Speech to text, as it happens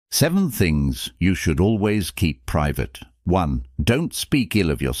7 things you should always keep private. 1. Don't speak ill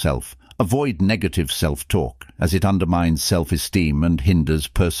of yourself. Avoid negative self-talk, as it undermines self-esteem and hinders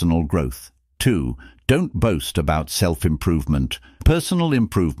personal growth. 2. Don't boast about self-improvement. Personal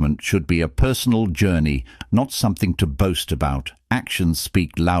improvement should be a personal journey, not something to boast about. Actions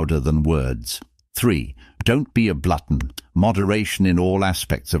speak louder than words. 3. Don't be a glutton. Moderation in all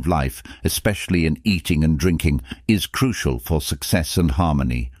aspects of life, especially in eating and drinking, is crucial for success and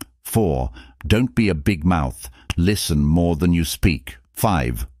harmony. 4. Don't be a big mouth. Listen more than you speak.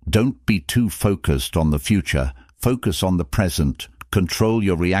 5. Don't be too focused on the future. Focus on the present. Control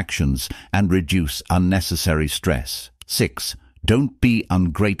your reactions and reduce unnecessary stress. 6. Don't be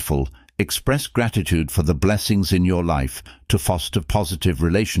ungrateful. Express gratitude for the blessings in your life to foster positive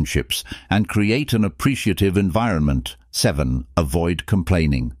relationships and create an appreciative environment. 7. Avoid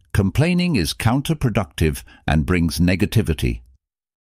complaining. Complaining is counterproductive and brings negativity.